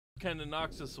kind of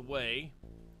knocks us away.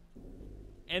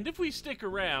 And if we stick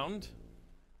around,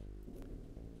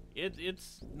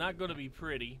 it's not going to be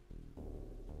pretty.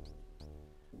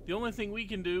 The only thing we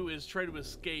can do is try to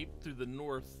escape through the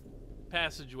north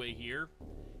passageway here.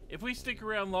 If we stick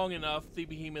around long enough, the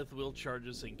behemoth will charge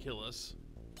us and kill us.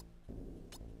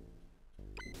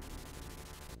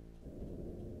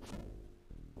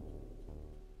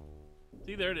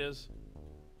 See, there it is.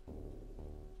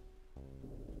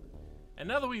 And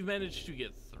now that we've managed to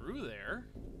get through there,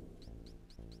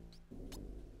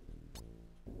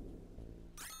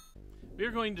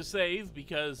 we're going to save,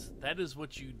 because that is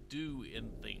what you do in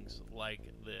things like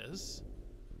this.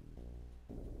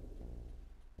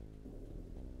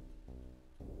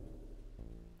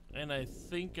 And I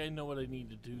think I know what I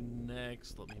need to do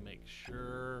next. Let me make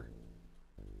sure.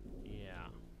 Yeah.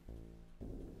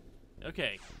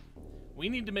 Okay. We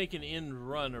need to make an end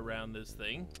run around this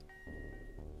thing.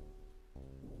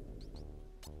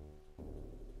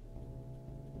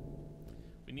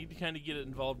 We need to kind of get it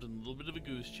involved in a little bit of a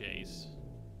goose chase.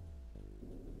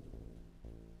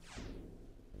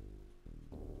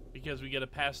 Because we got to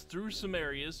pass through some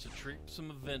areas to trip some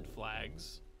event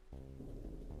flags.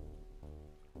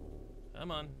 Come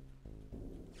on.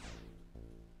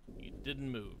 You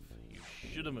didn't move. You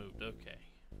should have moved. Okay.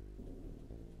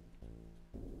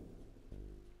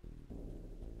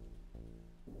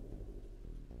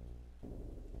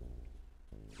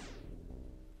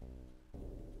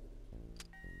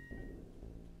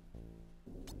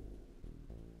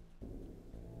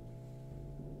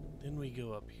 Then we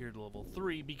go up here to level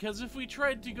 3, because if we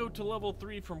tried to go to level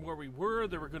 3 from where we were,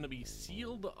 there were going to be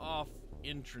sealed off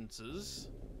entrances.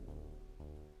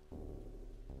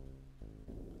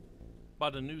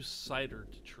 Bought a new cider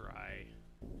to try.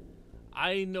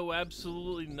 I know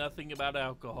absolutely nothing about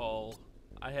alcohol.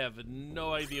 I have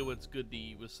no idea what's good to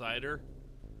eat with cider.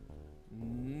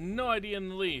 No idea in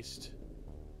the least.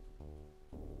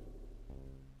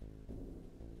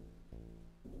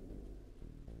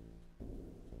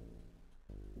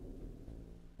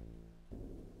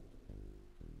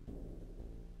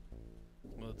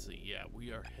 Let's see, yeah,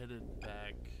 we are headed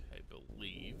back, I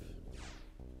believe.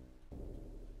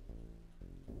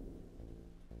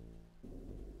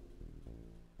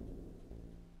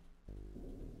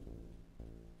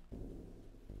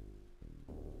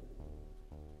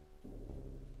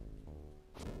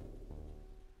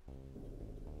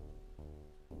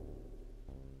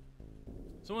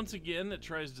 So once again, it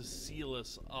tries to seal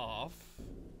us off.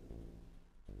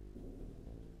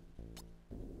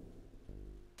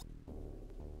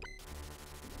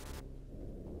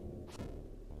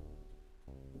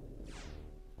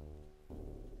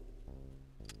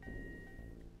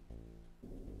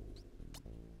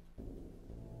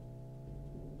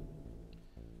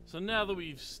 So now that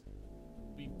we've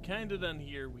kind of done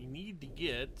here, we need to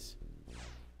get...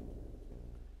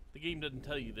 The game doesn't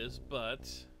tell you this,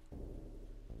 but...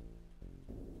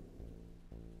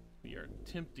 we are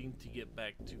attempting to get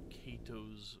back to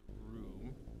Kato's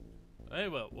room. Hey,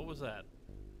 well, what was that?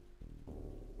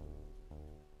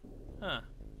 Huh.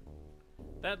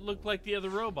 That looked like the other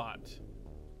robot.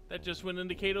 That just went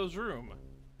into Kato's room.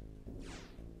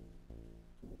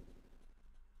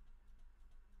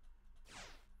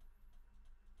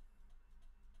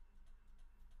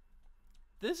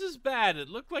 This is bad. It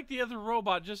looked like the other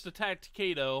robot just attacked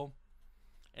Kato.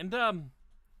 And,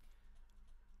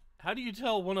 how do you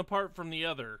tell one apart from the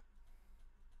other?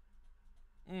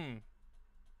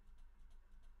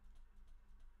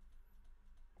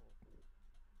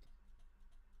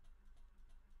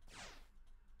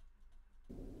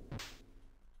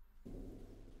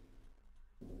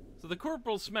 So the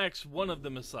corporal smacks one of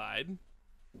them aside.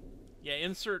 Yeah,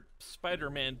 insert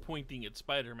Spider-Man pointing at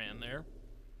Spider-Man there.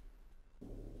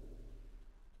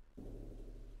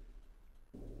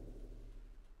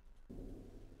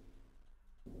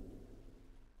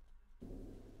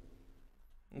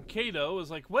 And Kato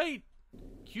is like, wait!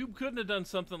 Cube couldn't have done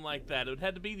something like that. It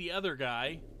had to be the other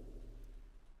guy.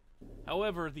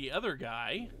 However, the other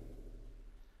guy...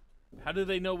 how do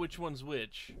they know which one's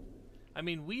which? I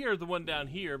mean, we are the one down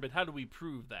here, but how do we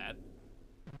prove that?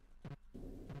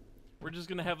 We're just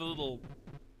gonna have a little...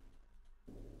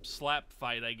 slap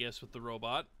fight, I guess, with the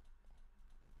robot.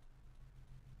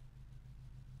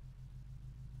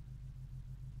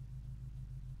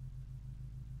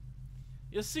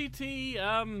 Yeah, CT,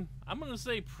 I'm gonna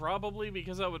say probably,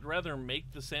 because I would rather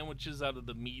make the sandwiches out of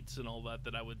the meats and all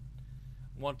that I would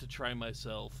want to try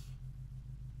myself.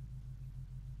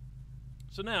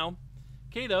 So now,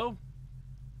 Kato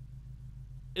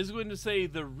is going to say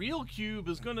the real Cube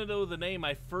is going to know the name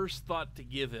I first thought to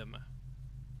give him.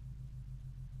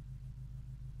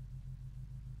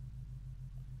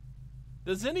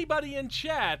 Does anybody in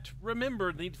chat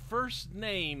remember the first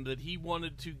name that he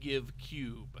wanted to give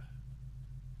Cube?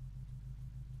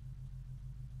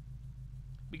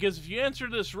 Because if you answer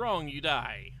this wrong, you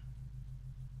die.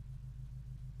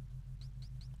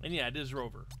 And yeah, it is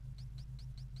Rover.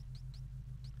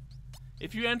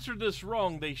 If you answer this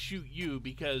wrong, they shoot you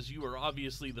because you are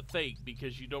obviously the fake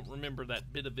because you don't remember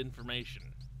that bit of information.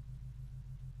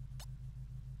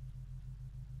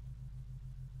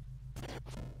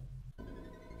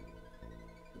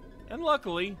 And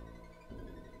luckily,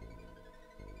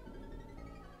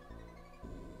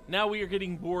 now we are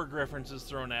getting Borg references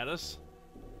thrown at us.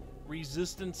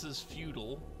 Resistance is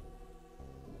futile.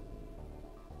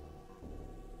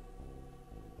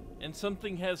 And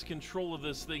something has control of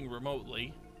this thing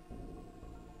remotely.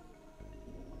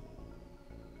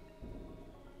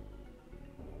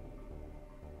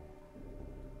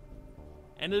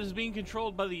 And it is being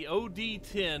controlled by the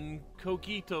OD-10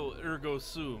 Cogito Ergo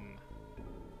Sum.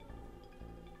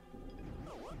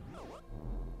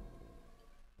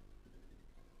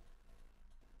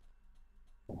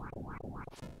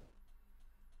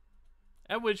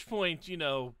 At which point, you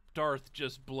know, Darth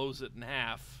just blows it in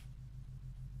half.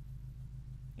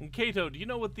 And Kato, do you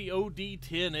know what the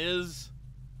OD-10 is?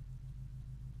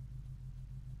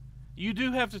 You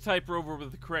do have to type Rover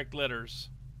with the correct letters.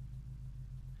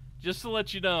 Just to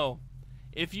let you know,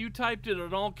 if you typed it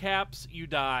in all caps, you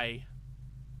die.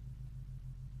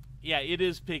 Yeah, it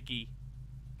is picky.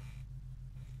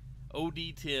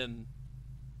 OD-10.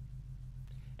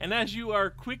 And as you are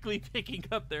quickly picking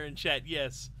up there in chat,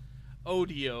 yes,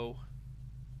 Odio.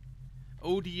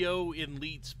 Odio in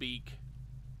leet speak.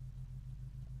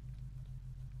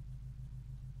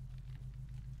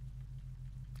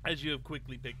 As you have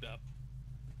quickly picked up.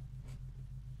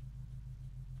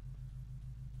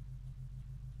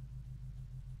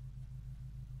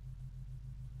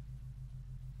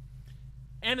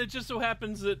 And it just so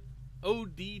happens that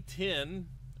OD-10,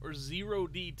 or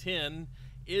 0D-10,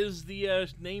 is the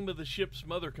name of the ship's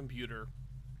mother computer.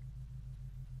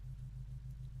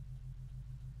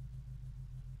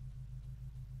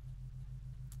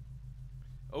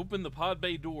 Open the pod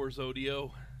bay doors,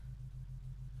 Odio.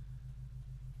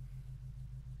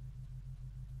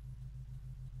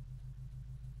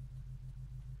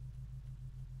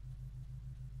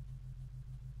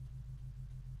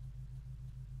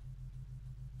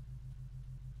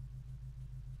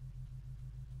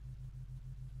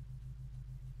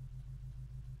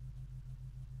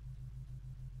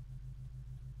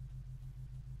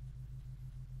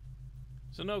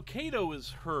 So no, Kato is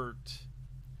hurt,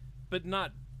 but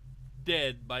not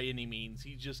dead by any means.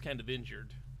 He's just kind of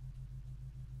injured.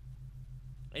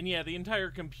 And yeah, the entire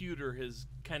computer has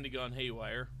kind of gone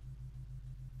haywire.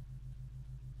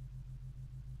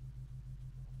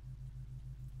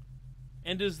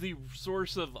 And is the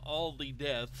source of all the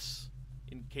deaths,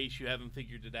 in case you haven't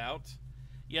figured it out.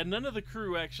 Yeah, none of the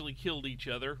crew actually killed each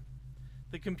other.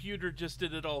 The computer just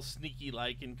did it all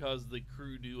sneaky-like and caused the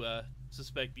crew to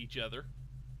suspect each other.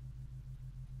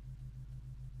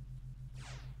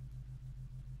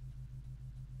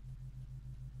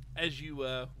 As you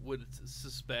would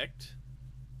suspect.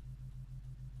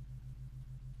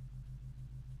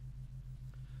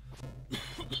 And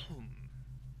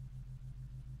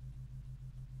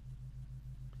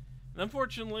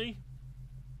unfortunately,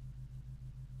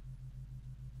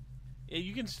 yeah,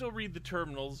 you can still read the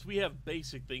terminals. We have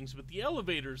basic things, but the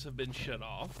elevators have been shut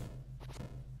off.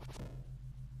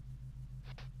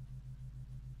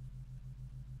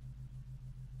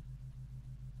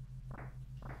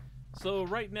 So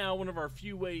right now, one of our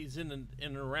few ways in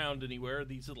and around anywhere are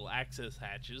these little access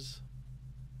hatches.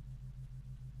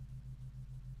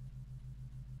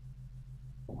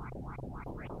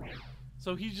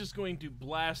 So he's just going to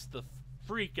blast the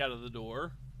freak out of the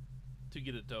door to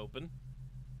get it to open.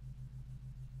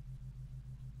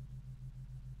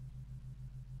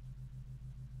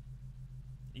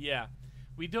 Yeah,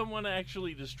 we don't want to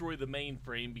actually destroy the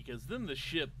mainframe because then the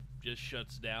ship just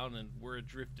shuts down and we're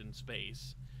adrift in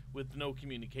space with no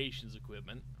communications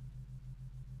equipment.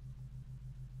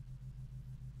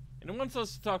 And it wants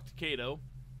us to talk to Kato.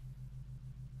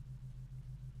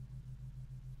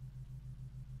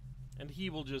 And he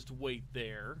will just wait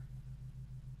there.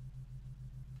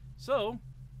 So,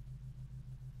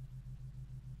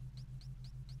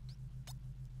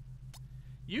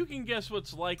 you can guess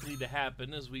what's likely to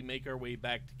happen as we make our way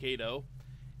back to Kato.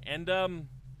 And,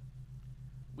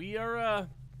 we are,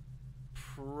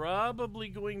 probably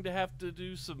going to have to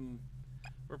do some...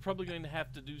 We're probably going to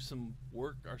have to do some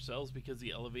work ourselves because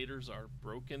the elevators are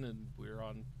broken and we're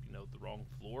on, you know, the wrong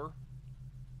floor.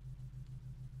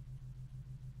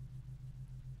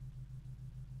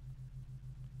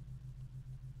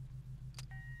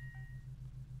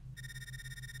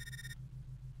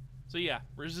 So yeah,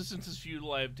 resistance is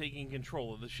futile. I have taken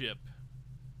control of the ship.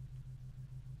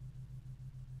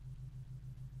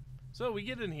 So we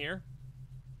get in here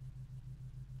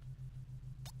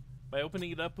by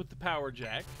opening it up with the power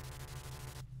jack.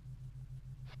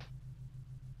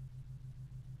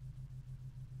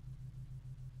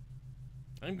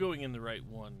 I'm going in the right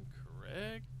one,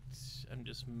 correct? I'm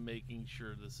just making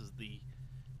sure this is the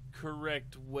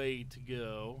correct way to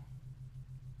go.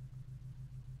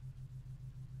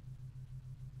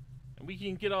 And we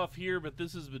can get off here, but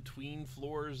this is between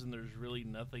floors and there's really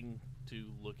nothing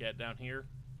to look at down here.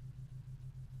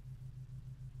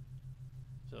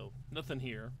 So, nothing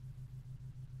here.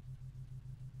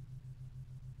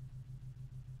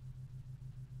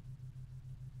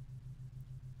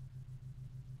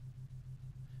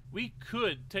 We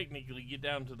could technically get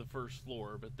down to the first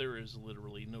floor, but there is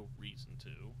literally no reason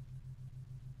to.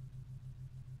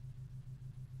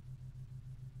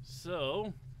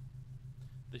 So,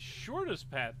 the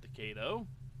shortest path to Cato,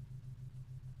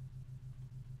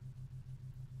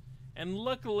 and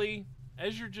luckily,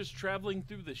 as you're just traveling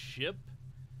through the ship,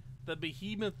 the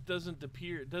behemoth doesn't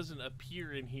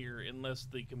appear in here unless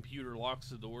the computer locks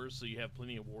the doors, so you have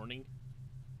plenty of warning.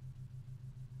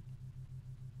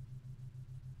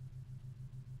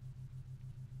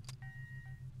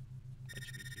 That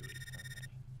should be Huey. Okay.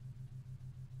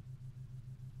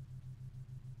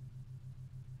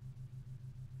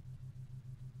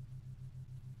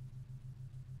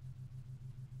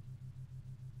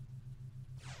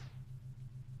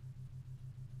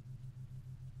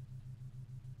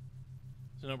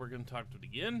 So now we're going to talk to it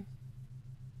again.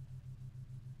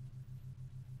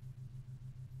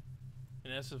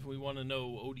 And ask if we want to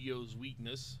know Odio's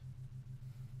weakness.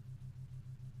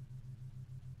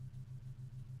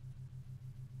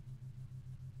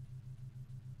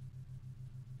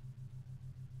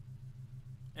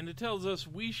 And it tells us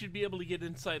we should be able to get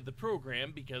inside the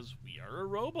program because we are a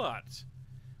robot.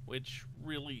 Which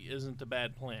really isn't a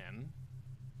bad plan.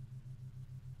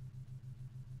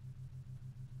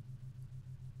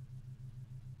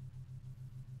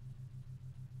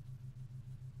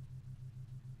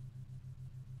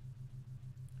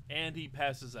 And he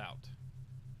passes out.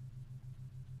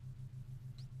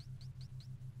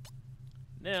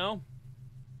 Now,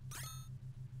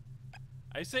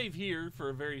 I save here for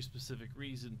a very specific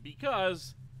reason,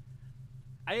 because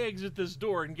I exit this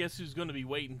door and guess who's going to be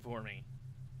waiting for me?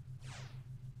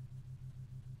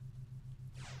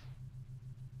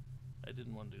 I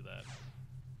didn't want to do that.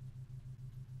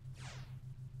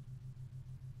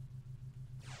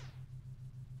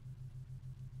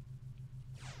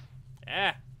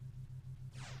 Ah!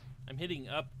 I'm hitting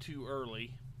up too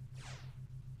early.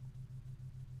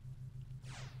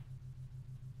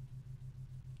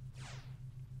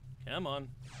 Come on.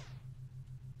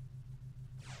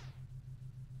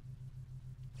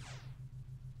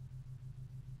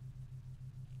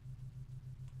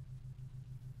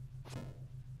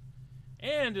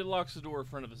 And it locks the door in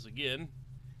front of us again.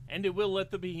 And it will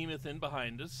let the behemoth in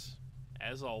behind us,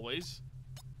 as always.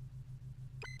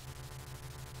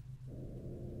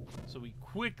 So we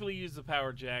quickly use the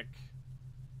power jack.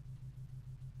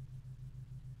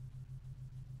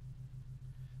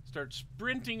 Start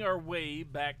sprinting our way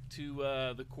back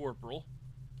to the corporal.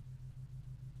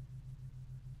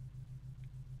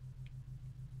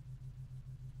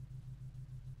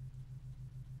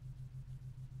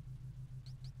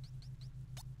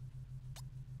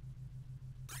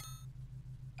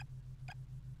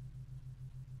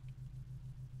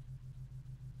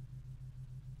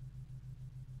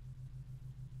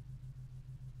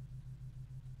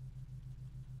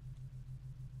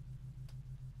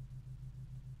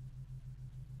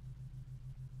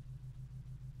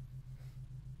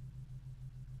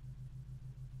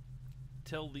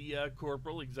 Tell the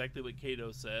corporal exactly what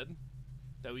Cato said,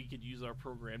 that we could use our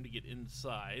program to get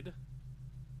inside.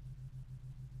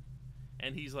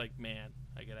 And he's like, man,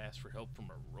 I gotta ask for help from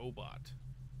a robot.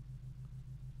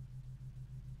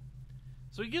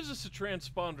 So he gives us a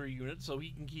transponder unit so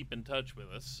he can keep in touch with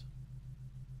us.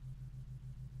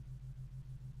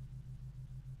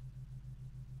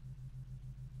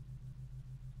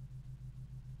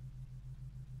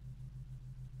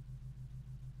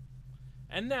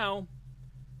 And now,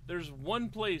 there's one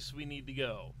place we need to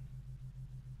go.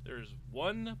 There's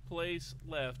one place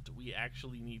left we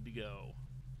actually need to go.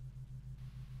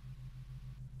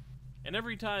 And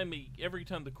every time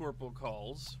the corporal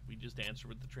calls, we just answer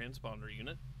with the transponder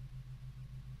unit.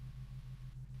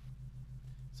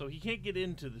 So he can't get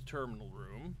into the terminal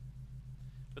room,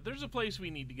 but there's a place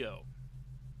we need to go.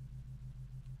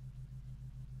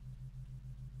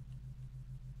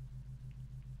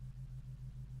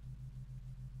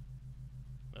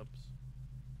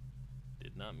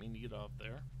 not mean to get off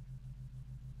there.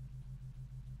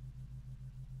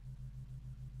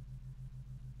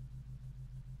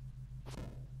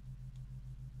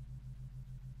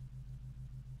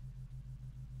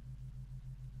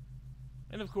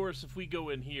 And of course, if we go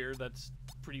in here, that's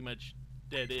pretty much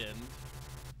dead end.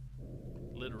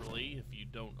 Literally, if you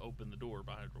don't open the door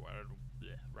behind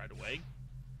right away.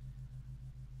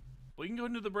 We can go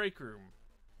into the break room.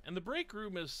 And the break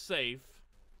room is safe.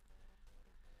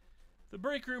 The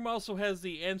break room also has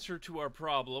the answer to our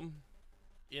problem,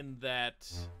 in that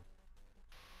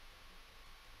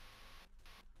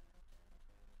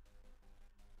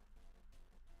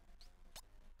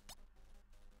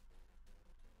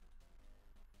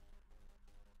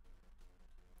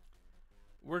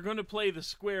we're going to play the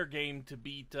square game to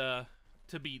beat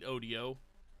Odio.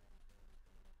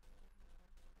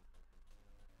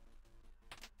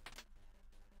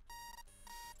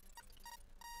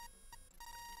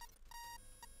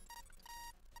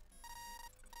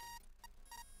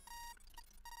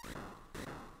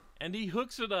 And he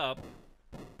hooks it up.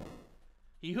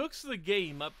 He hooks the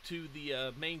game up to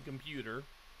the main computer.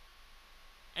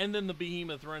 And then the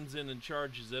behemoth runs in and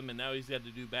charges him, and now he's got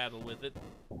to do battle with it.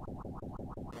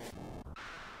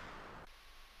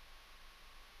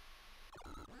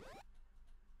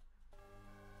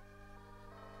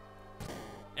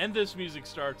 And this music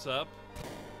starts up.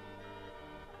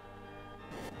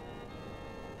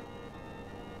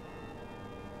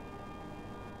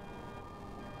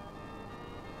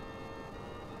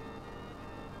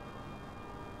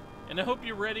 And I hope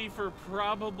you're ready for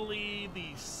probably the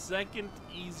second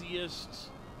easiest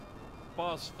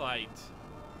boss fight.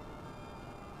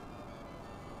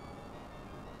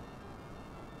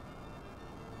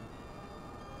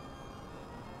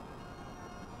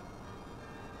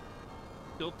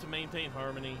 Built to maintain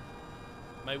harmony.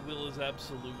 My will is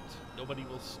absolute. Nobody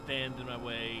will stand in my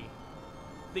way.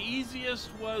 The easiest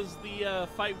was the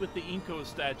fight with the Inko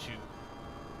statue.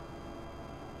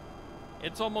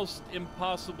 It's almost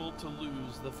impossible to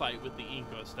lose the fight with the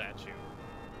Inko statue.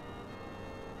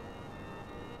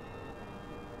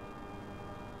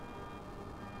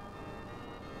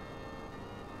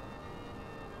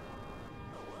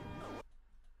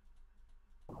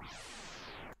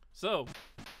 So,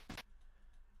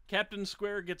 Captain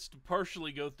Square gets to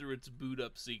partially go through its boot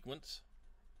up sequence.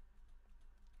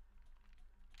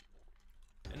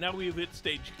 And now we've hit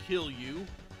stage Kill You.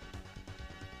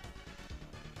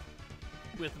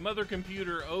 With Mother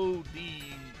Computer OD10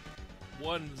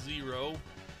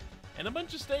 and a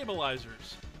bunch of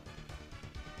stabilizers.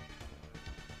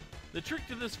 The trick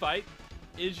to this fight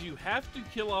is you have to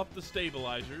kill off the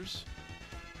stabilizers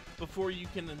before you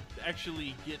can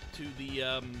actually get to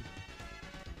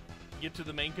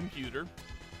the main computer.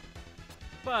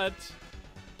 But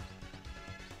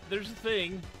there's a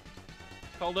thing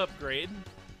called Upgrade.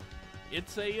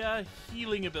 It's a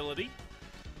healing ability.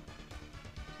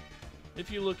 If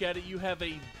you look at it, you have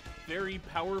a very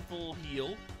powerful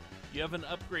heal. You have an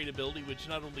upgrade ability, which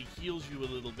not only heals you a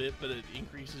little bit, but it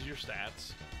increases your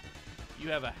stats. You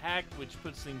have a hack, which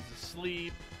puts things to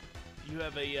sleep. You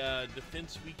have a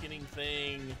defense weakening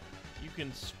thing. You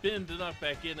can spin to knock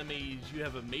back enemies. You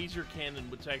have a maser cannon,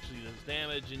 which actually does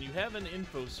damage. And you have an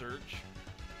info search,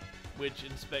 which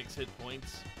inspects hit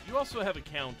points. You also have a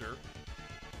counter.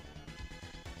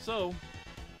 So,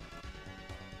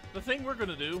 the thing we're going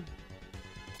to do...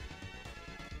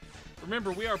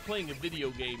 Remember, we are playing a video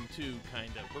game, too,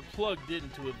 kind of. We're plugged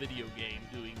into a video game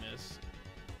doing this.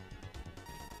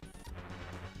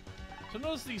 So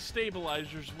notice these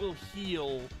stabilizers will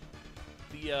heal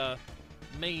the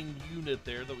main unit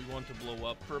there that we want to blow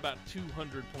up for about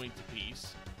 200 points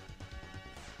apiece.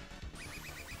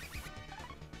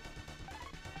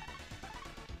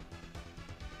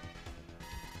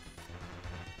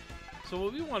 So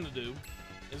what we want to do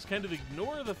is kind of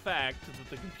ignore the fact that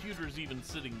the computer's even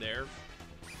sitting there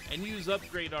and use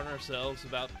Upgrade on ourselves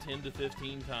about 10 to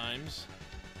 15 times.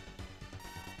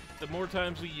 The more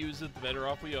times we use it, the better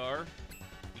off we are,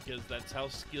 because that's how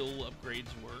skill upgrades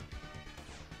work.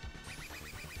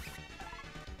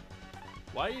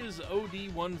 Why is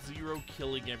OD10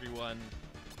 killing everyone?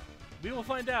 We will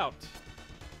find out.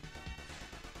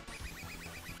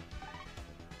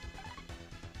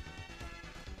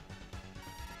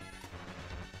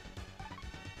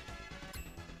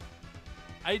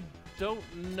 I don't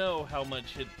know how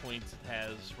much hit points it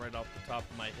has right off the top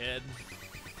of my head.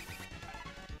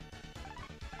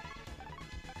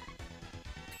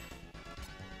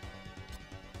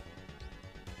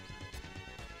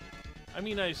 I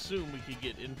mean, I assume we could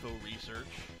get info research.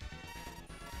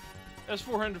 That's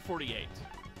 448.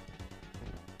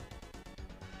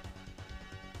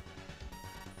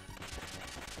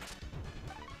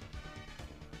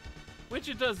 Which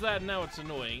it does that, and now it's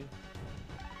annoying.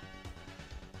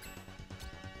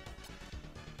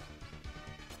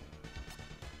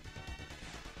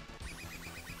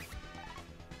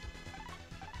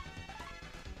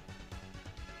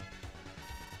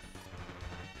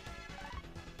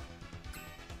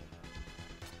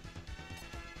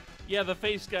 Yeah, the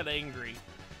face got angry.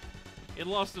 It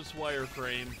lost its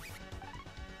wireframe.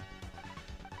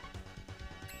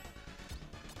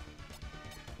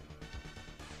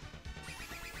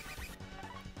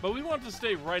 But we want to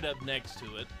stay right up next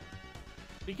to it,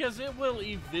 because it will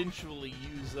eventually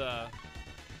use,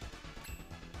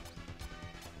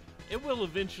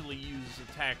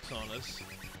 attacks on us.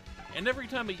 And every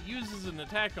time it uses an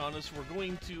attack on us, we're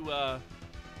going to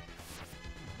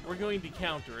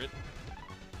counter it.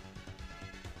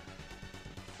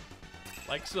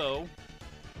 Like so.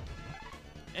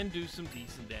 And do some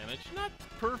decent damage. Not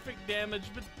perfect damage,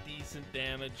 but decent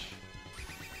damage.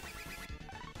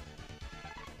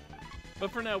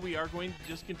 But for now, we are going to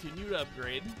just continue to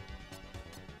upgrade.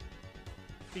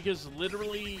 Because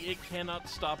literally, it cannot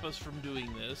stop us from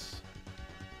doing this.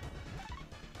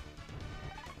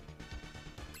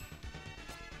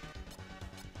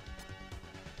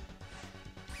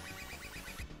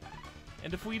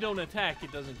 And if we don't attack,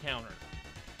 it doesn't counter.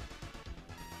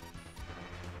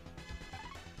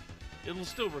 It'll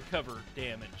still recover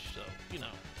damage, so, you know.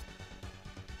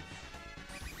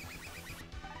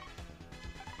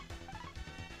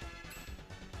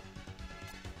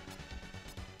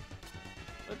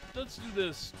 Let's do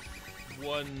this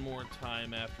one more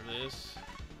time after this.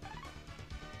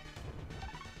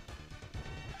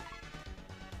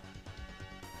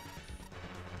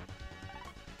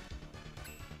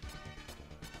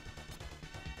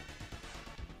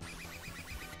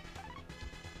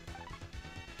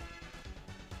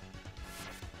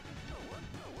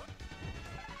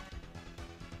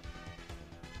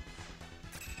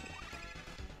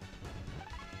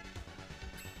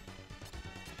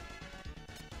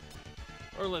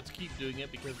 Or let's keep doing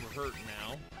it because we're hurt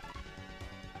now.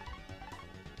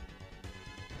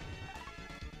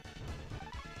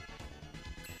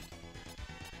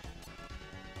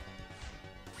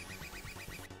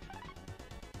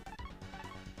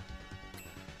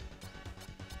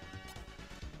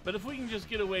 But if we can just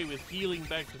get away with healing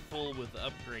back to full with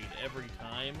upgrade every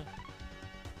time,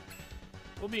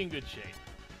 we'll be in good shape.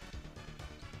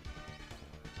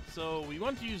 So we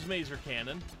want to use Maser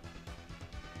Cannon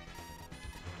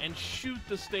and shoot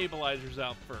the stabilizers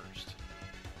out first.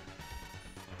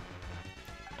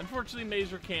 Unfortunately,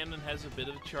 Maser Cannon has a bit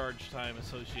of charge time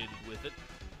associated with it.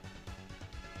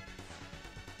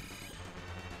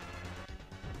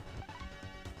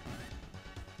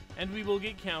 And we will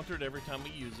get countered every time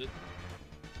we use it.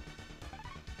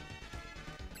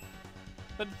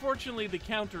 But fortunately, the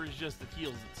counter is just it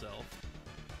heals itself.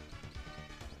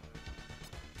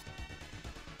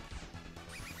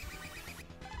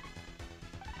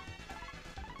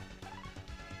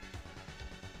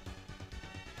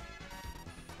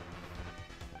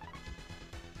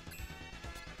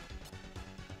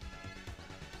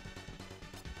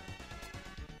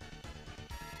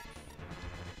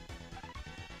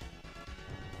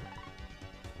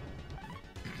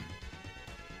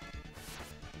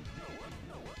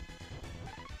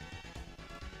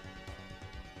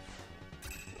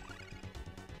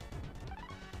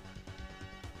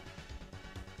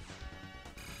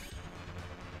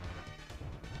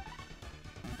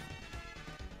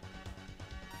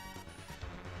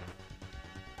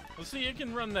 Well, see, it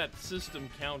can run that system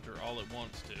counter all it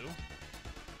wants to.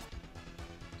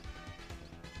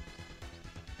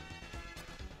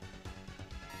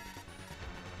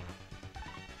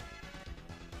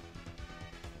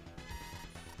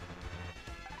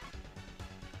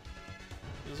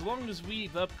 As long as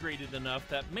we've upgraded enough,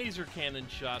 that Maser Cannon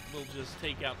shot will just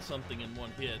take out something in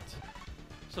one hit.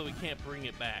 So we can't bring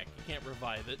it back. You can't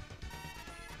revive it.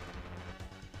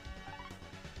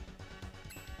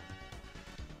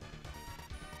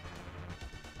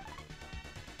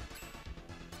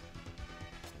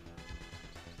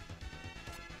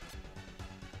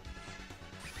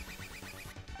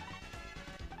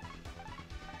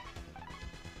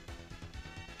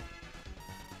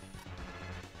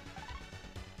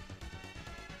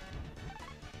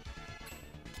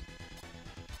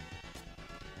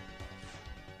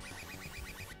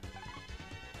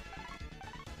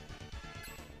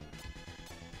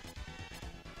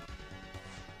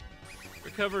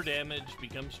 Recover damage,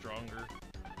 become stronger.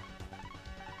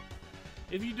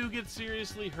 If you do get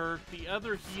seriously hurt, the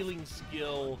other healing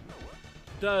skill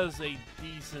does a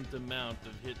decent amount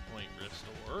of hit point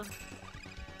restore.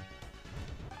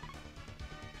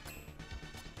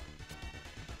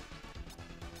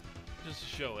 just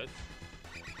to show it.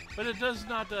 But it does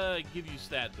not give you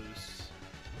stat boosts.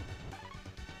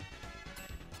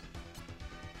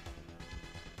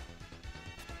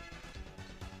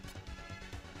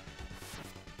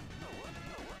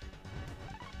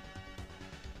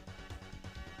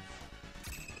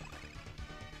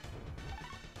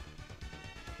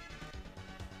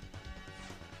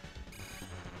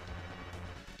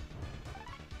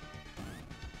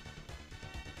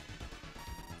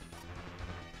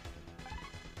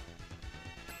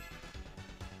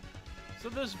 So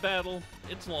this battle,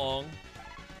 it's long.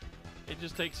 It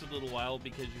just takes a little while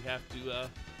because you have to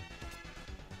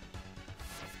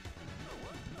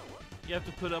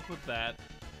put up with that.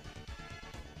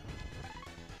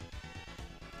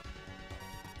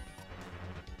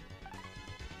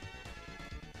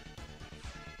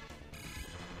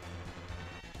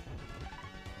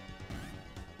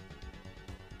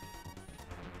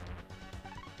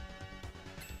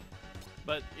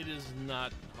 But it is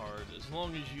not hard, as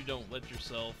long as you don't let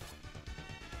yourself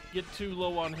get too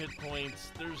low on hit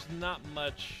points. There's not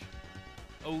much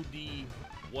OD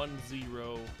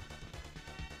 1-0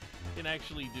 can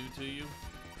actually do to you.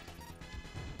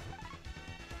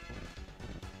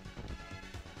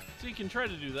 So you can try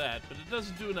to do that, but it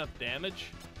doesn't do enough damage,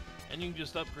 and you can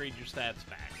just upgrade your stats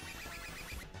back.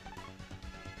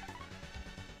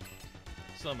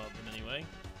 Some of them, anyway.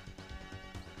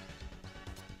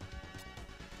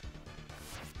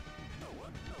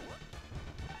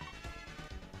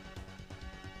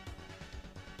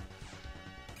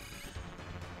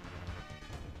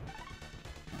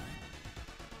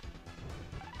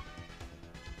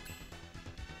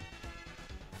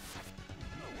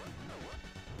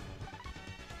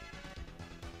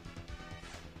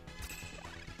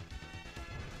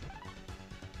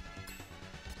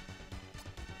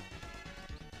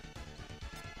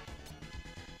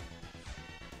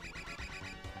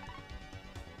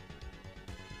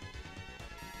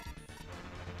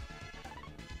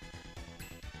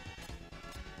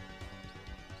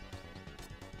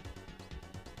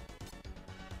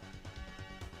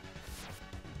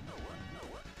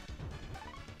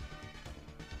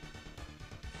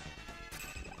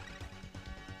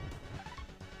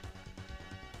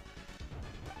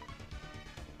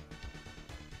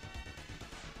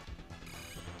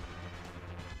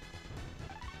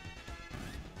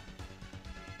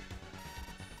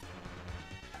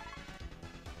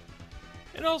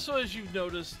 And also, as you've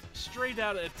noticed, straight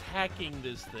out attacking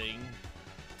this thing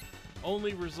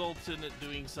only results in it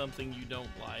doing something you don't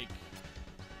like.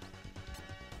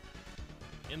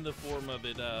 In the form of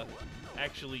it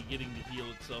actually getting to heal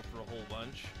itself for a whole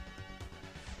bunch.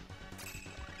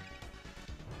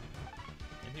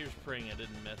 And here's praying I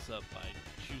didn't mess up by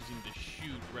choosing to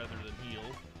shoot rather than heal.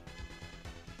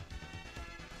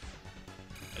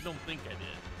 I don't think I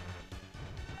did.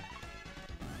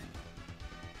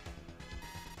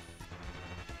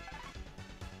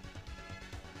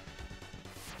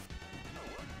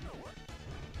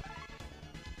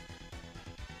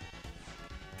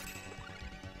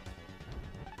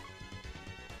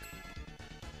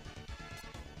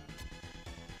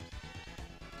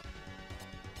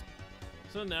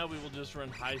 So now we will just run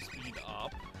high speed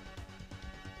up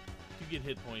to get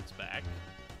hit points back.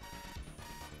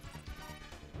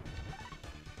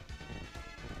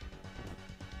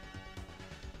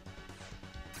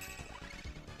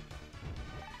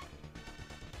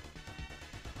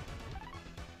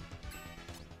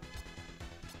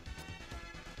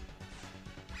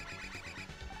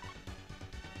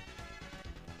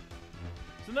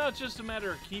 So now it's just a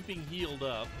matter of keeping healed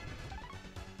up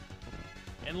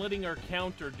and letting our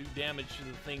counter do damage to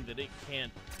the thing that it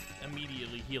can't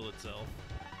immediately heal itself.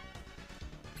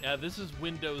 Yeah, this is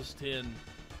Windows 10.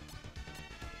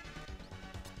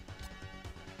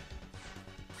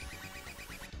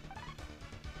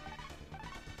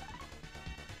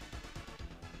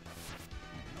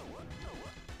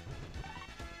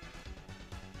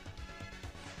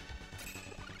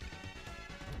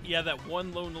 Yeah, that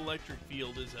one lone electric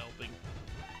field is helping.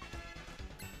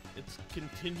 It's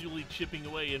continually chipping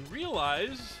away, and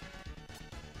realize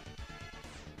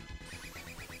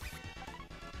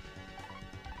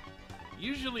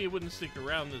usually it wouldn't stick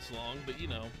around this long, but you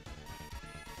know.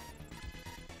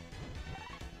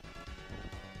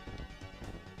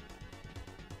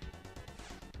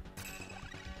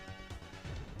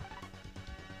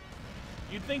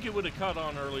 You'd think it would have caught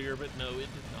on earlier, but no, it did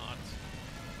not.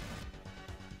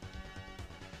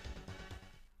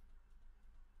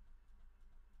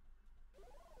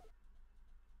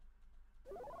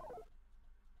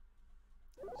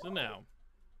 So now,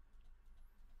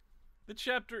 the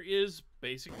chapter is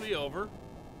basically over.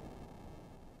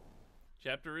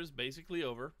 Chapter is basically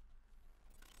over.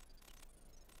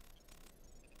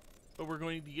 But we're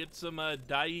going to get some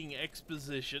dying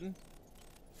exposition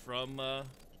from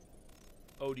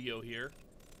Odio here.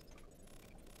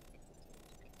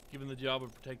 Given the job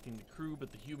of protecting the crew,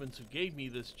 but the humans who gave me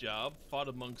this job fought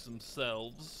amongst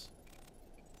themselves.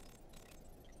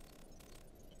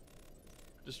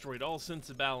 Destroyed all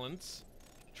sense of balance.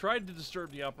 Tried to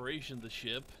disturb the operation of the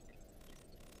ship.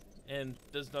 And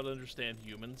does not understand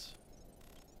humans.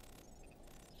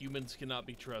 Humans cannot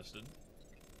be trusted.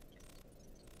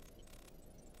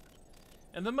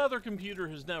 And the mother computer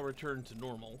has now returned to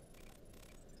normal.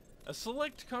 A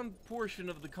select portion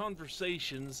of the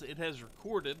conversations it has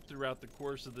recorded throughout the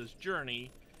course of this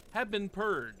journey have been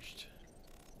purged.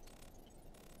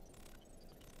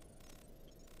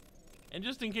 And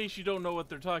just in case you don't know what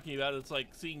they're talking about, it's like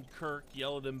seeing Kirk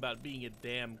yell at him about being a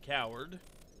damn coward.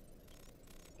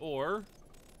 Or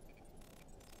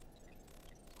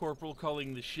Corporal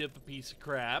calling the ship a piece of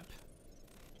crap.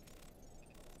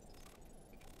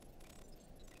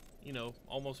 You know,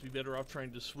 almost be better off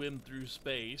trying to swim through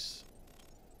space.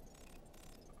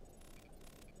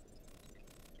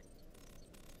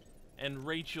 And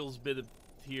Rachel's bit of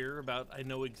here about, I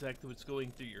know exactly what's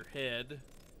going through your head.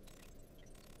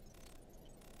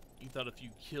 You thought if you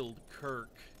killed Kirk,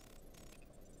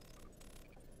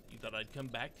 you thought I'd come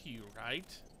back to you, right?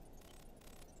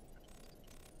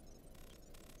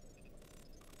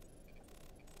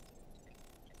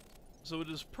 So it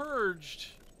is purged.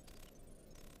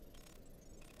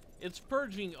 It's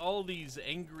purging all these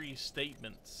angry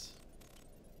statements.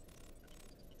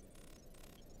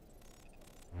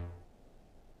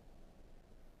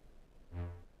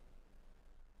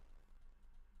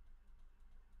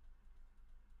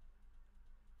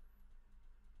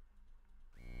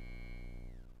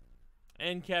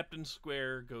 And Captain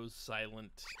Square goes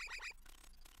silent.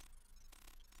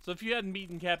 So if you hadn't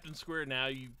beaten Captain Square now,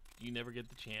 you never get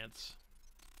the chance.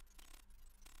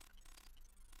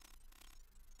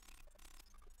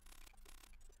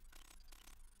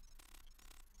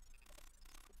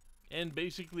 And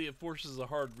basically it forces a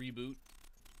hard reboot.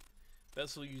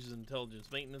 Vessel uses intelligence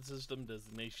maintenance system,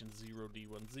 designation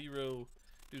 0D10.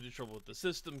 Due to trouble with the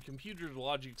system, computer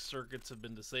logic circuits have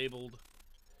been disabled.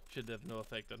 Should have no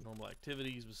effect on normal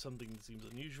activities, but something that seems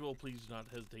unusual. Please do not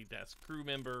hesitate to ask crew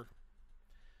member.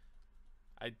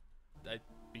 I'd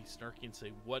be snarky and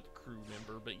say what crew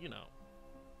member, but you know.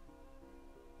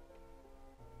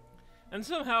 And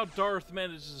somehow Darth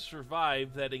manages to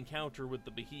survive that encounter with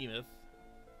the behemoth.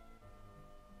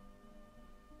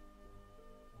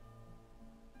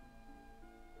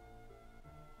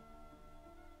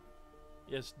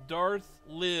 Yes, Darth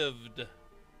lived.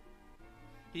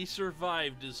 He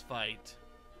survived his fight.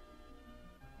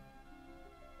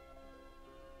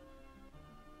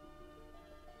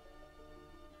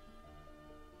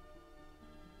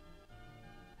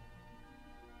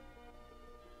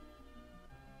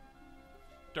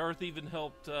 Darth even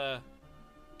helped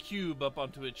Cube up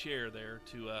onto a chair there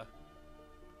to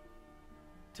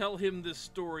tell him this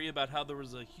story about how there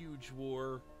was a huge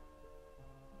war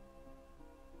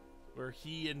where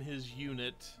he and his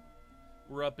unit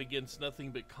were up against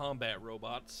nothing but combat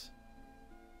robots.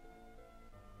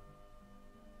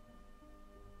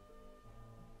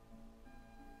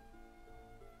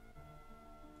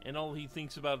 And all he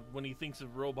thinks about when he thinks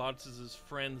of robots is his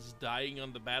friends dying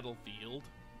on the battlefield.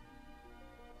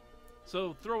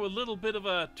 So throw a little bit of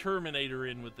a Terminator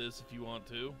in with this if you want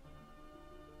to.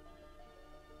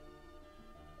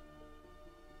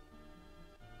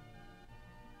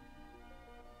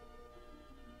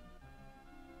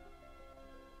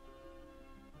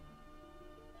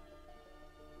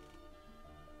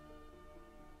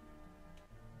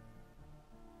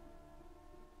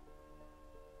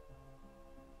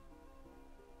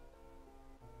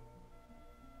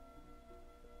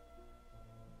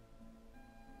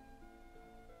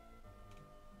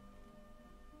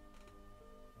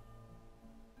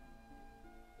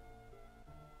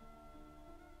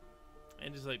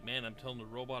 And he's like, man, I'm telling the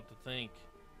robot to think.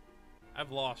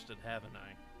 I've lost it, haven't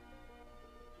I?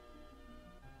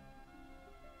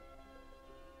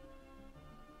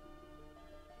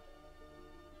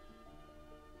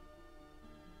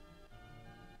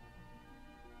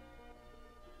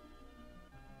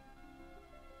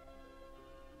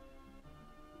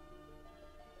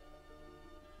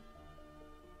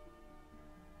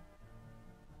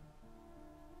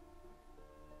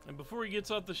 And before he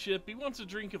gets off the ship, he wants a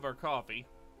drink of our coffee.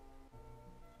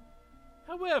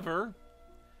 However,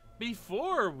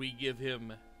 before we give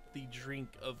him the drink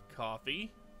of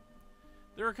coffee,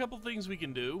 there are a couple things we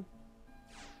can do.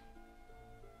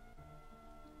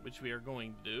 which we are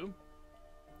going to do.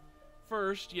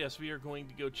 First, yes, we are going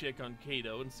to go check on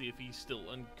Kato and see if he's still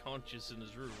unconscious in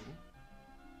his room.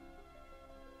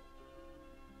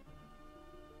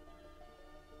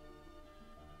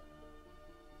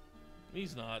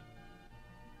 He's not.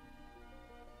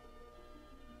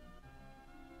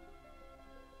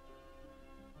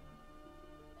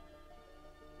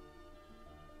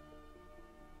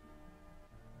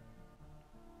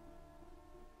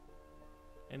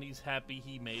 And he's happy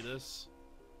he made us.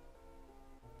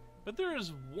 But there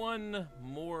is one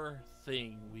more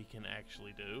thing we can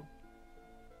actually do.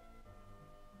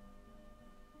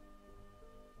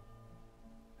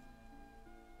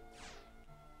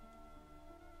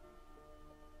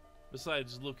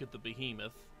 Besides look at the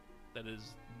behemoth that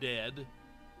is dead.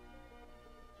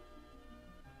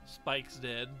 Spike's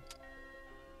dead.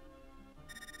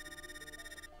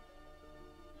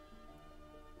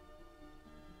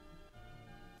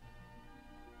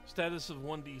 Status of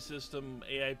 1D system,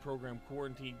 AI program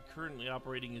quarantined, currently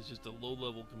operating as just a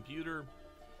low-level computer.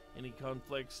 Any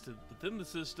conflicts within the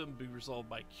system be resolved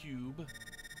by Cube.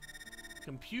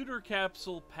 Computer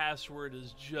capsule password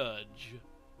is Judge.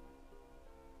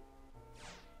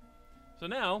 So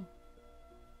now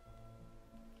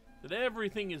that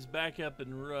everything is back up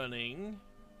and running,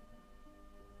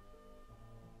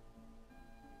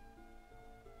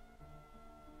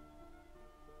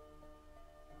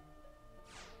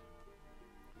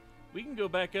 we can go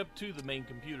back up to the main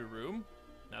computer room,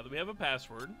 now that we have a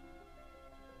password.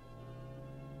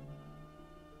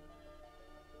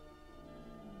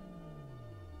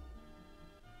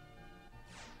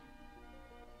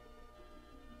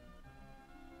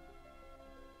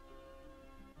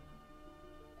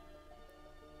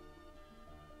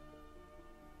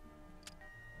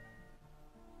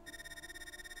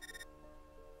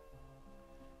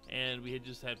 And we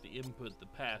just have to input the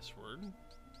password.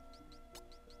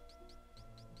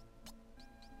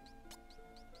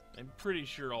 I'm pretty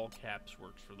sure all caps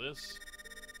works for this.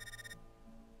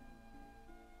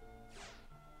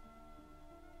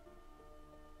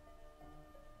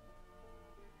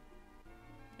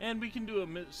 And we can do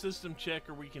a system check,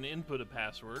 or we can input a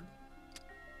password.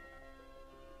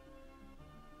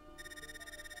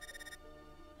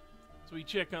 So we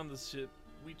check on the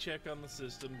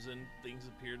systems, and things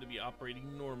appear to be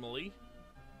operating normally.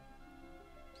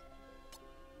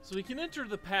 So we can enter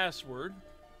the password.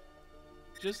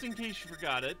 Just in case you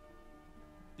forgot it,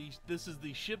 this is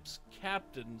the ship's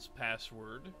captain's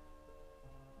password.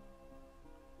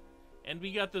 And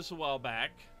we got this a while back.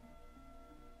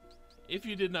 If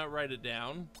you did not write it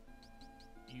down,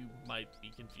 you might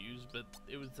be confused, but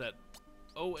it was that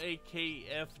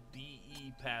OAKFDE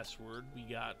password we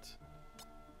got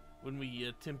when we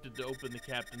attempted to open the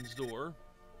captain's door.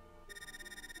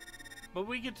 But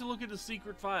we get to look at a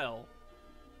secret file,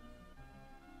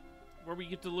 where we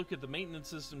get to look at the maintenance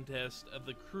system test of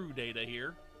the crew data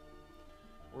here,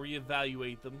 where we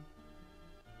evaluate them.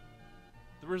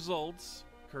 The results: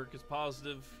 Kirk is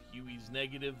positive, Huey's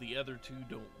negative, the other two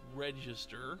don't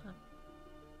register.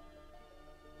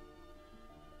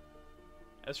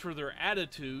 As for their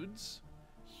attitudes,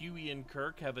 Huey and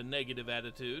Kirk have a negative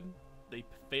attitude. They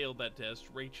failed that test.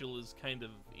 Rachel is kind of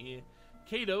eh.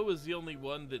 Kato is the only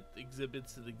one that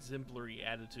exhibits an exemplary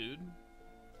attitude.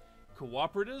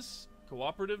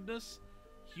 Cooperativeness,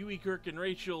 Huey, Kirk, and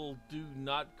Rachel do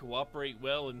not cooperate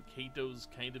well, and Kato's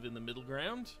kind of in the middle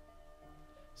ground.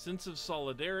 Sense of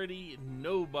solidarity,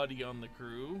 nobody on the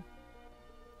crew.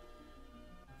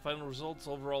 Final results,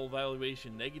 overall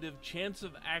evaluation negative. Chance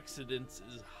of accidents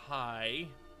is high.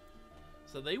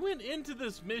 So they went into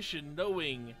this mission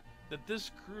knowing that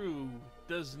this crew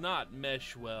does not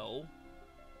mesh well.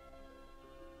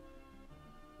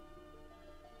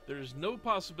 There's no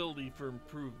possibility for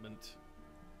improvement,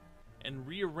 and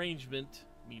reassignment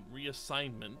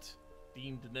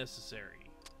deemed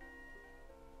necessary.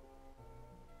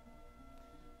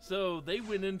 So they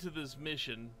went into this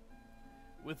mission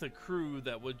with a crew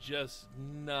that was just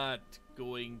not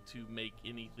going to make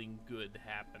anything good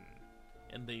happen,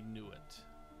 and they knew it.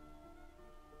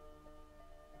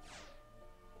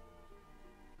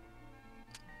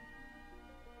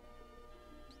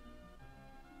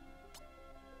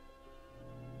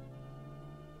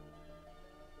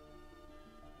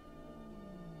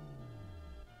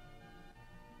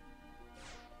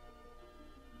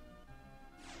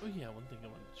 Oh yeah, one thing I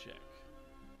wanted to check.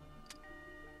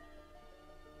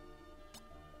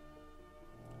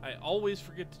 I always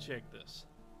forget to check this.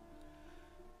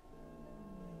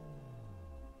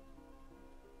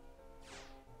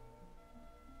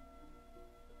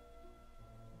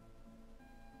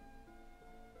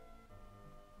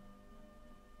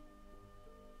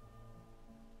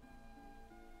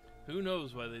 Who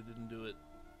knows why they didn't do it?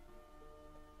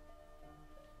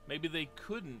 Maybe they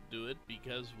couldn't do it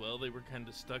because, well, they were kind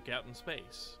of stuck out in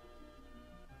space.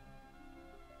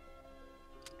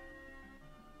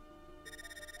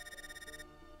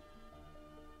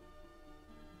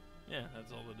 Yeah,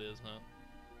 that's all it is, huh?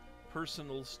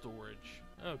 Personal storage.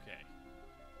 Okay.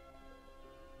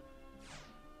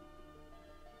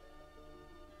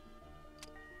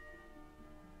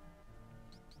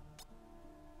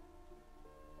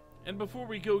 And before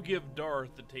we go give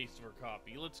Darth a taste of her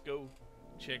coffee, let's go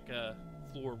check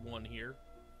floor 1 here.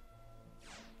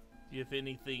 See if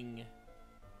anything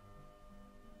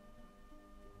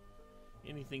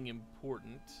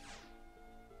important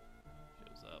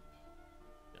shows up.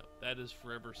 Yep, that is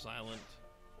forever silent.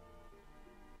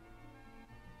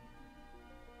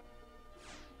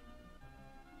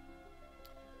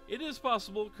 It is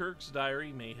possible Kirk's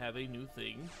diary may have a new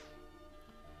thing.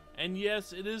 And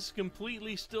yes, it is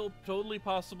completely still totally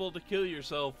possible to kill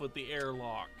yourself with the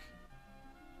airlock.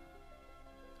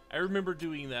 I remember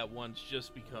doing that once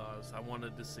just because I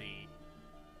wanted to see.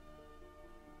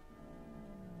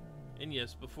 And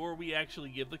yes, before we actually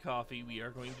give the coffee, we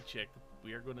are going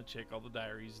to check all the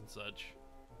diaries and such.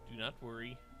 Do not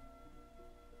worry.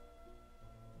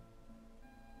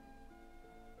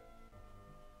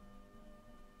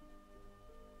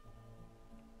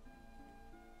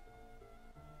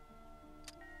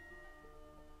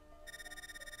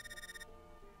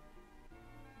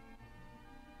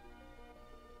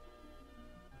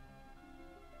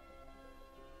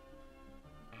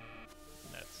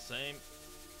 That's the same.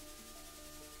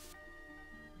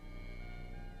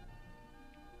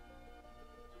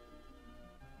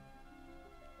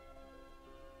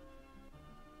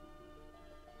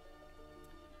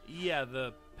 Yeah,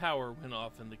 the power went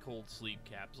off in the cold sleep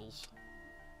capsules.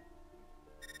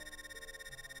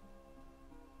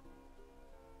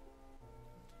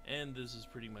 And this is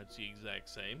pretty much the exact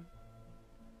same.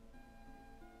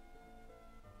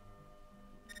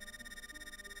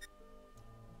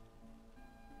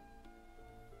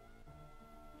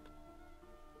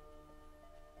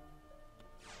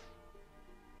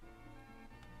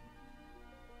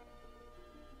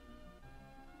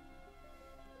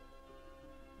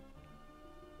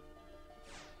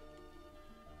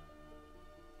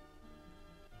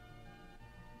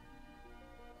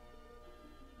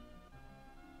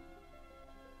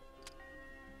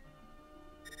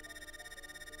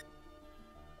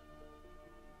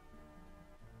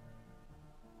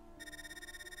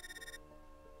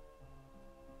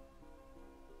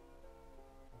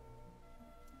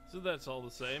 So that's all the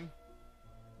same.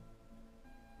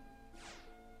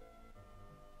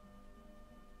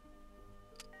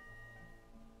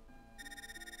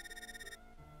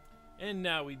 And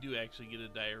now we do actually get a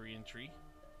diary entry.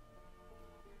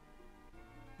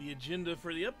 The agenda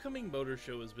for the upcoming motor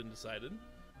show has been decided.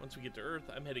 Once we get to Earth,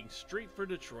 I'm heading straight for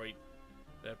Detroit.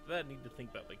 After that, I need to think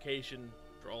about vacation,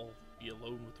 be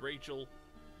alone with Rachel,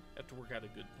 have to work out a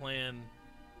good plan.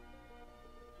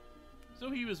 So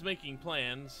he was making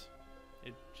plans,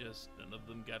 it just none of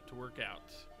them got to work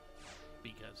out,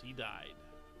 because he died.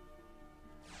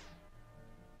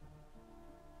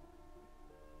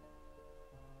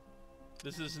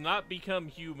 This has not become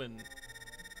human.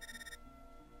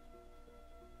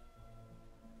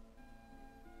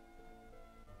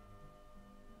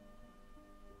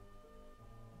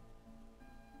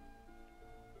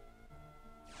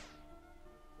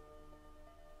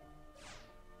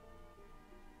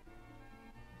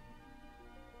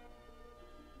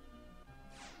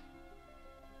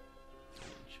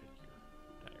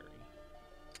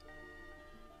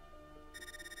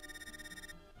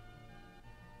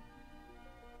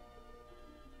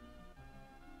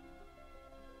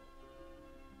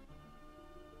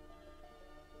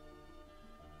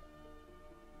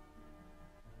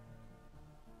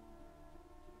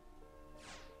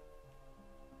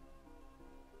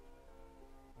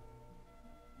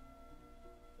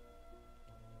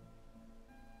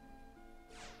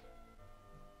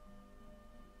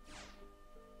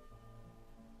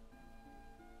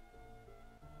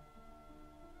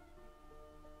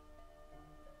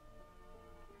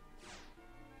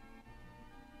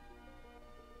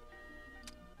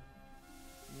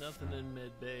 Nothing in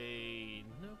Medbay.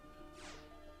 Nope.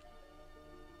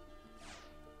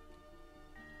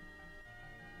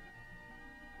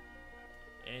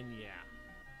 And yeah.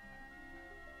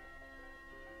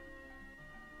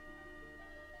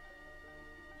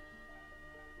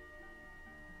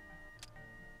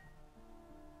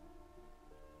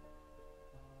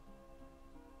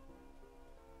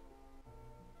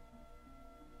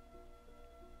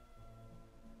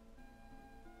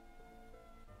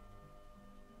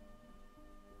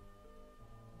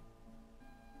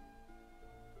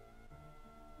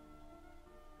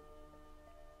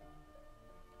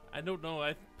 I don't know.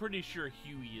 I'm pretty sure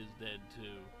Huey is dead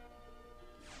too.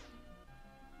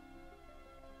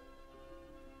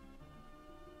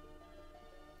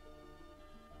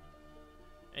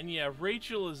 And yeah,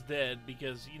 Rachel is dead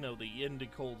because, you know, they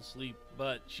ended cold sleep,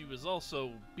 but she was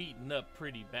also beaten up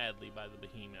pretty badly by the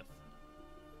behemoth.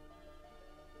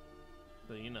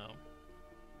 So, you know.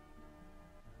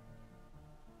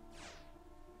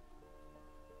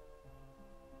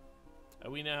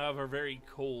 We now have our very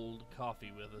cold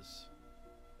coffee with us.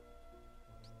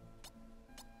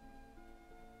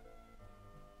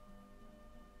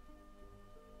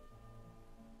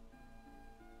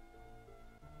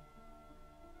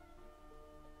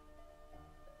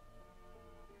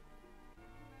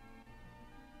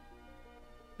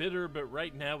 Bitter, but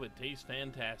right now it tastes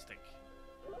fantastic.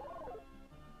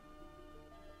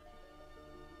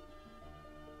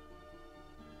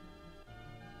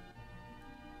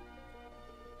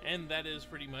 And that is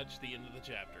pretty much the end of the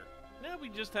chapter. Now we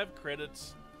just have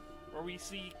credits where we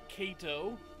see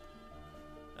Kato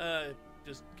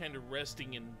just kind of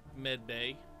resting in med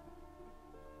bay.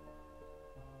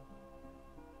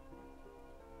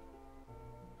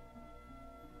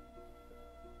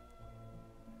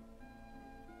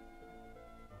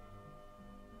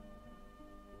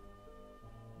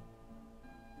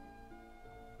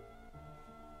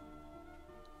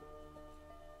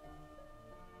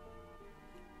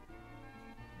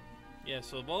 Yeah,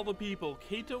 so of all the people,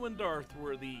 Kato and Darth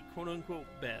were the quote-unquote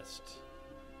best.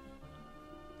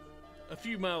 A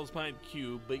few miles behind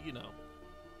Cube, but you know.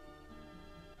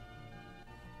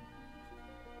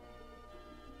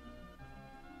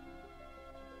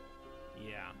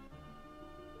 Yeah.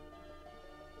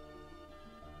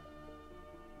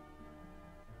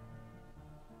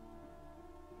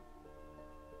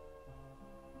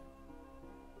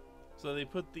 So they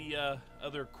put the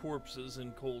other corpses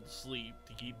in cold sleep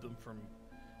to keep them from,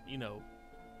 you know,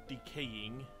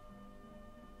 decaying.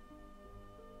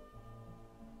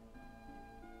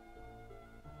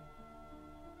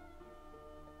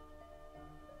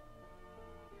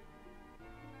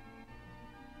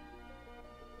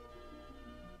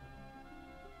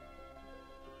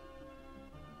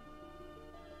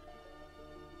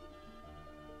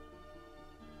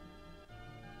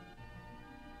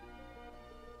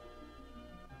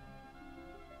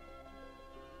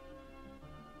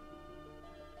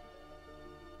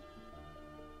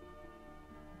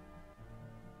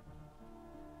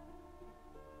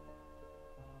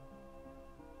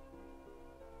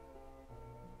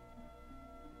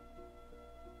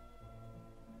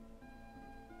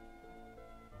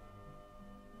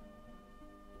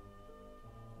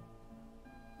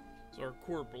 So our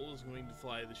corporal is going to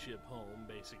fly the ship home,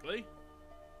 basically.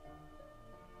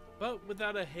 But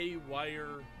without a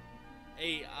haywire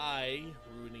AI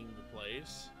ruining the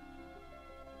place,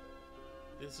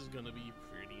 this is going to be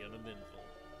pretty uneventful.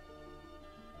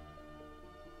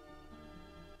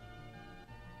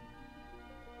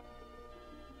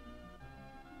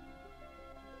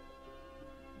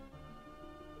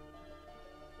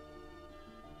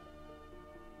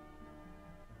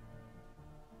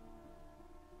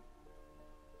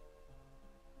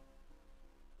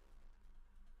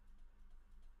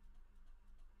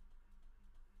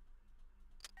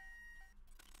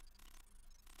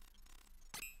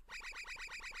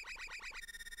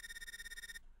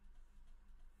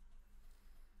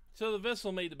 So the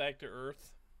vessel made it back to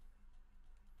Earth.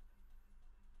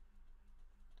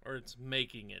 Or it's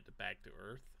making it back to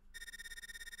Earth.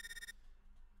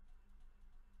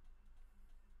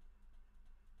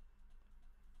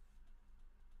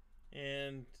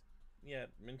 And, yeah,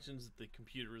 it mentions that the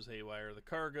computer is haywire. The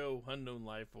cargo, unknown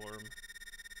life form.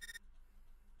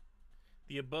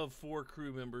 The above 4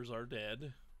 crew members are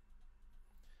dead.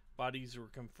 Bodies were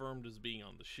confirmed as being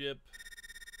on the ship.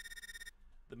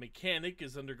 The mechanic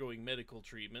is undergoing medical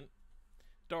treatment.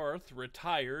 Darth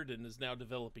retired and is now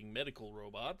developing medical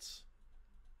robots.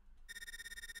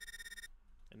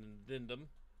 An addendum.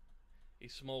 A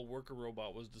small worker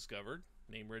robot was discovered.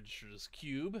 Name registered as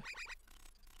Cube.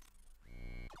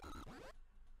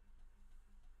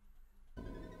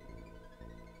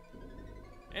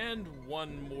 And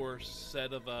one more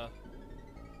set of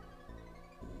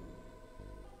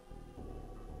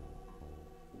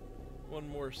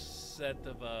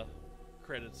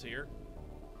credits here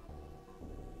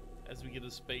as we get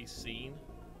a space scene.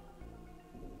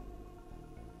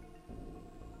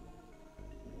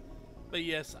 But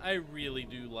yes, I really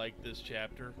do like this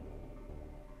chapter.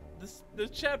 This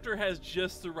chapter has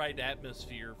just the right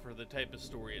atmosphere for the type of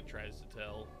story it tries to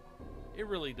tell. It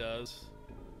really does.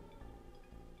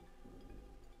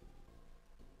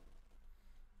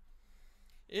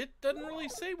 It doesn't really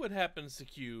say what happens to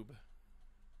Cube.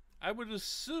 I would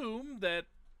assume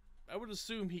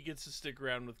he gets to stick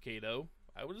around with Kato.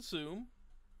 I would assume.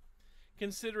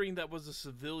 Considering that was a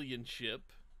civilian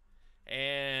ship,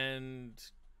 and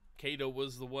Kato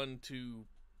was the one to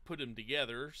put him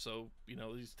together, so, you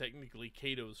know, he's technically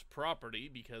Kato's property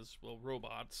because, well,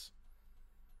 robots.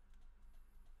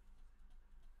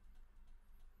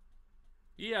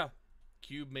 Yeah,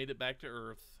 Cube made it back to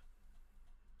Earth.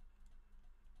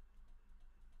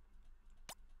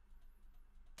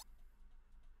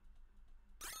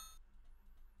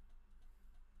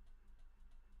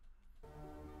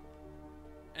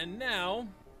 And now,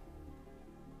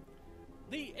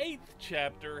 the 8th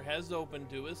chapter has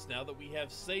opened to us now that we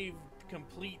have saved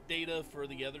complete data for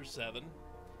the other 7.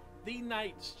 The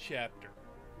Night's chapter.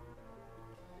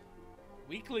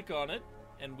 We click on it,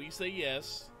 and we say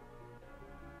yes.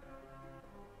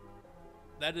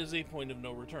 That is a point of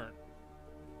no return.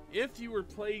 If you were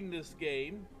playing this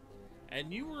game,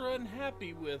 and you were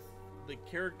unhappy with the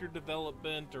character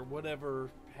development or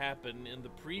whatever happened in the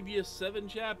previous 7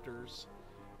 chapters,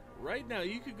 right now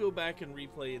you could go back and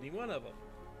replay any one of them.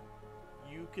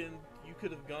 You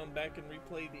could have gone back and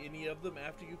replayed any of them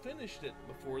after you finished it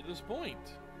before this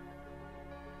point.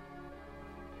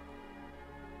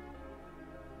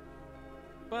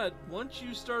 But once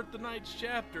you start the Night's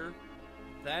chapter,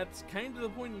 that's kind of the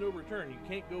point of no return. You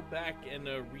can't go back and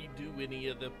redo any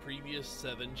of the previous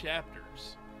 7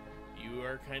 chapters. You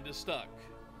are kind of stuck.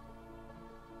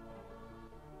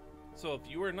 So if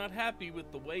you are not happy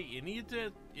with the way any of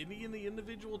the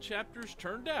individual chapters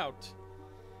turned out,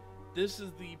 this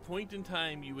is the point in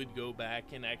time you would go back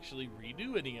and actually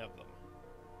redo any of them.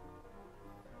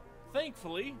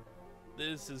 Thankfully,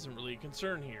 this isn't really a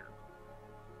concern here.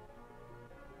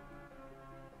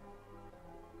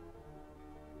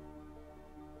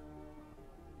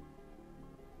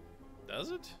 Does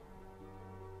it?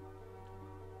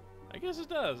 I guess it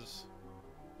does.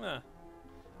 Huh.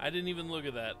 I didn't even look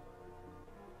at that.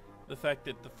 The fact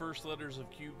that the first letters of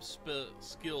Cube's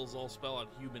skills all spell out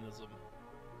humanism.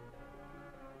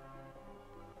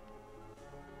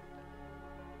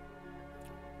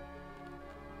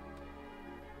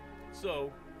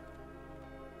 So,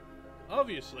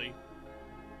 obviously,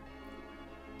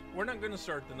 we're not going to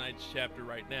start the Night's chapter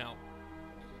right now.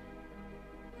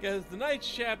 Because the Night's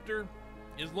chapter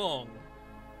is long,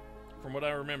 from what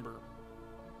I remember.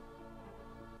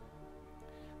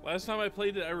 Last time I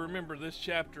played it, I remember this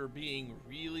chapter being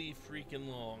really freaking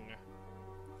long.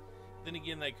 Then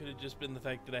again, that could have just been the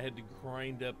fact that I had to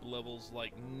grind up levels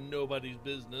like nobody's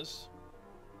business.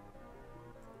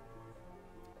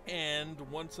 And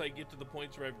once I get to the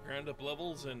points where I've ground up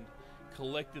levels and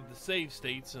collected the save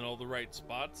states in all the right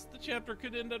spots, the chapter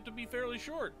could end up to be fairly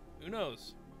short. Who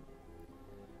knows?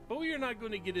 But we are not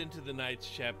going to get into the Night's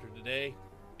chapter today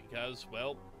because,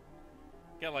 well,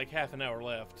 got like half an hour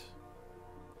left.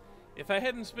 If I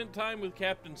hadn't spent time with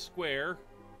Captain Square,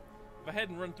 if I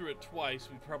hadn't run through it twice,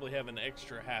 we'd probably have an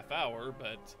extra half hour,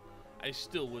 but I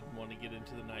still wouldn't want to get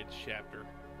into the Night's chapter.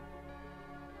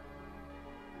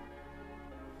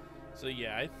 So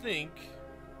yeah, I think,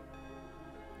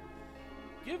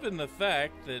 given the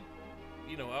fact that,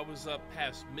 you know, I was up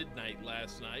past midnight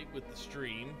last night with the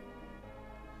stream,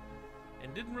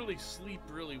 and didn't really sleep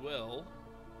really well,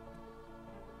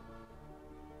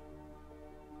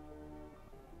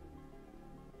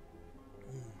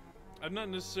 I'm not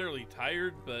necessarily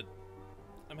tired, but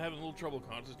I'm having a little trouble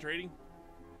concentrating.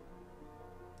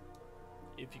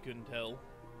 If you couldn't tell.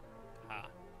 Ha.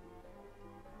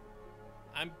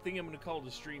 I think I'm going to call it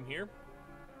a stream here.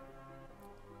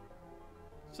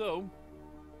 So,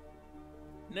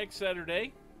 next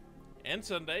Saturday and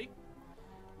Sunday,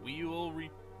 we will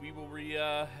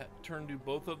return to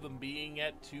both of them being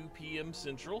at 2 p.m.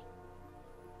 Central,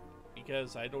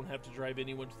 because I don't have to drive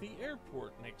anyone to the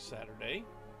airport next Saturday.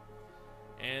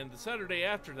 And the Saturday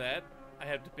after that, I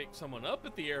have to pick someone up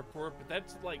at the airport, but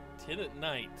that's like 10 at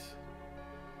night.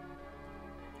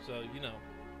 So, you know.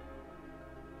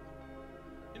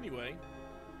 Anyway.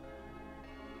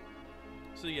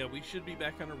 So yeah, we should be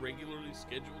back on a regularly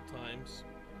scheduled times.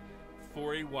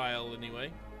 For a while,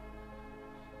 anyway.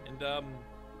 And,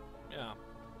 yeah.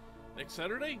 Next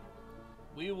Saturday,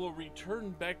 we will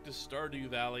return back to Stardew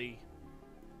Valley,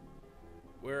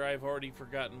 where I've already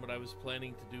forgotten what I was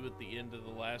planning to do at the end of the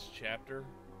last chapter.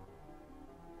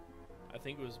 I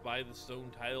think it was buy the stone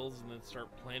tiles and then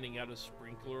start planning out a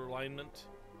sprinkler alignment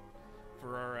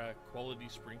for our quality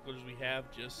sprinklers we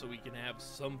have, just so we can have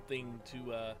something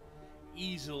to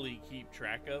easily keep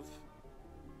track of.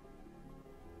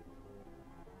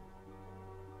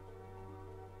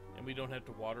 and we don't have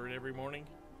to water it every morning.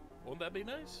 Won't that be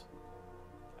nice?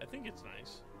 I think it's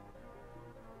nice.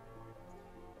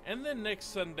 And then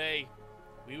next Sunday,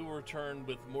 we will return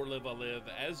with more Live I Live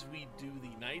as we do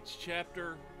the Knights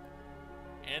chapter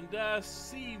and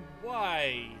see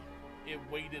why it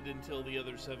waited until the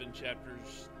other 7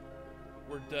 chapters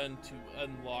were done to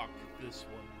unlock this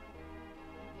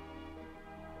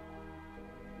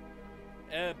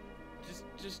one.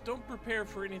 Just don't prepare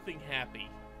for anything happy.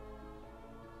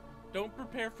 Don't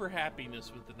prepare for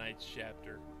happiness with the Knights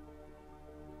chapter.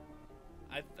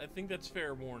 I think that's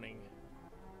fair warning.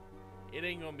 It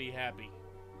ain't gonna be happy.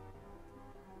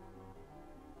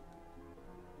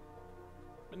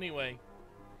 Anyway,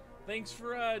 thanks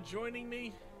for joining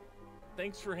me.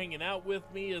 Thanks for hanging out with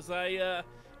me as I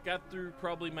got through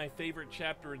probably my favorite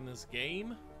chapter in this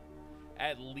game,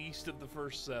 at least of the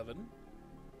first 7.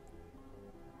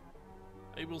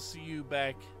 I will see you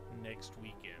back next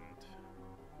weekend.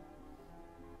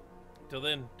 Till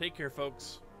then, take care,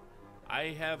 folks.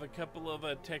 I have a couple of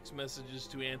text messages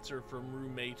to answer from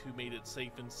roommate who made it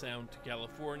safe and sound to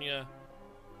California.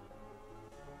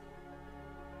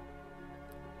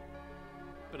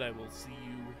 But I will see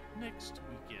you next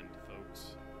weekend,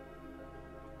 folks.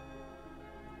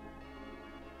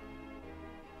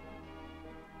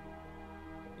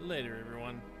 Later,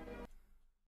 everyone.